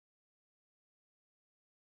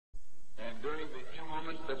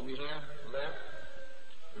moment that we have left,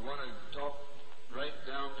 we want to talk right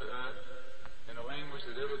down to earth in a language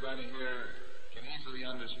that everybody here can easily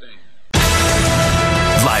understand.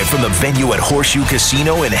 Live from the venue at Horseshoe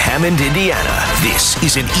Casino in Hammond, Indiana, this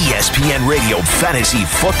is an ESPN Radio Fantasy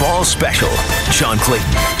Football Special. John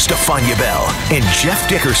Clayton, Stefania Bell, and Jeff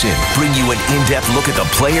Dickerson bring you an in-depth look at the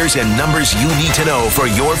players and numbers you need to know for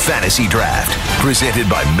your fantasy draft. Presented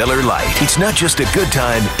by Miller Lite. It's not just a good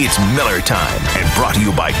time, it's Miller time. And brought to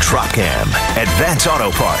you by Tropcam, Advance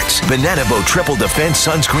Auto Parts, Banana Boat Triple Defense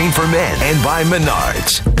Sunscreen for Men, and by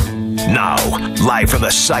Menards. Now, live from the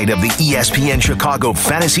site of the ESPN Chicago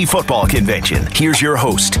Fantasy Football Convention, here's your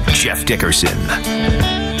host, Jeff Dickerson.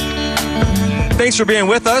 Thanks for being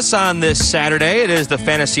with us on this Saturday. It is the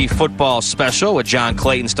Fantasy Football Special with John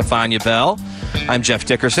Clayton, Stefania Bell. I'm Jeff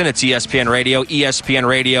Dickerson. It's ESPN Radio,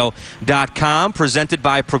 ESPNRadio.com, presented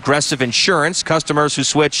by Progressive Insurance. Customers who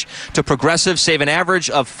switch to Progressive save an average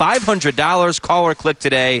of $500. Call or click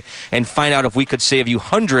today and find out if we could save you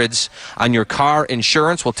hundreds on your car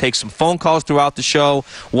insurance. We'll take some phone calls throughout the show.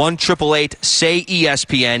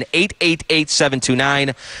 1-888-SAY-ESPN,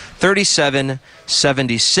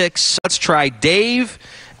 888-729-3776. Let's try Dave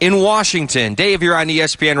in Washington. Dave, you're on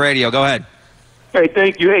ESPN Radio. Go ahead. Hey,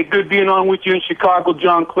 thank you. Hey, good being on with you in Chicago,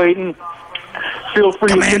 John Clayton. Feel free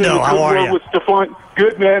Commando, to get in a how good are word you? with Stefan.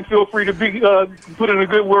 Good, man. Feel free to be put in a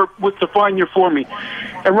good word with Stefania for me.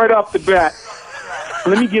 And right off the bat,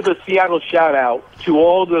 let me give a Seattle shout-out to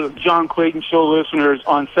all the John Clayton Show listeners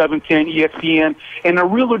on 710 ESPN, and a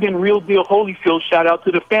realer-than-real deal Holyfield shout-out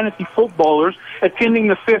to the fantasy footballers attending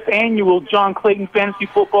the 5th annual John Clayton Fantasy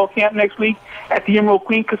Football Camp next week at the Emerald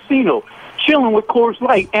Queen Casino, chilling with Coors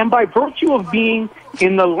Light. And by virtue of being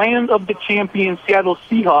in the land of the champion Seattle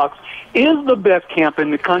Seahawks, is the best camp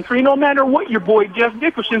in the country, no matter what your boy Jeff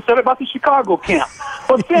Dickerson said about the Chicago camp.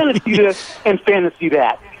 But fantasy this and fantasy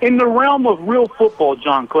that. In the realm of real football,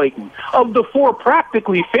 John Clayton, of the 4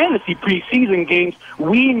 practically fantasy preseason games,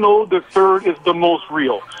 we know the third is the most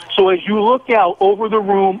real. So as you look out over the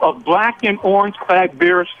room of black and orange-clad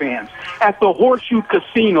Bears fans at the Horseshoe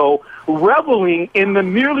Casino, reveling in the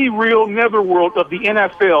merely real netherworld of the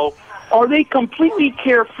NFL, are they completely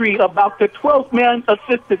carefree about the 12th-man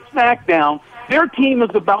assisted smackdown their team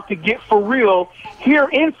is about to get for real here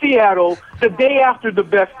in Seattle the day after the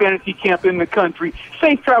best fantasy camp in the country?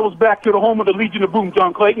 Safe travels back to the home of the Legion of Boom,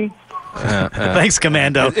 John Clayton. Thanks,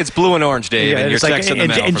 Commando. It's blue and orange, Dave, and your text in the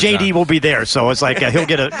mail. And JD will be there, so it's like he'll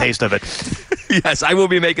get a taste of it. Yes, I will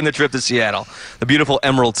be making the trip to Seattle, the beautiful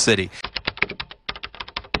Emerald City.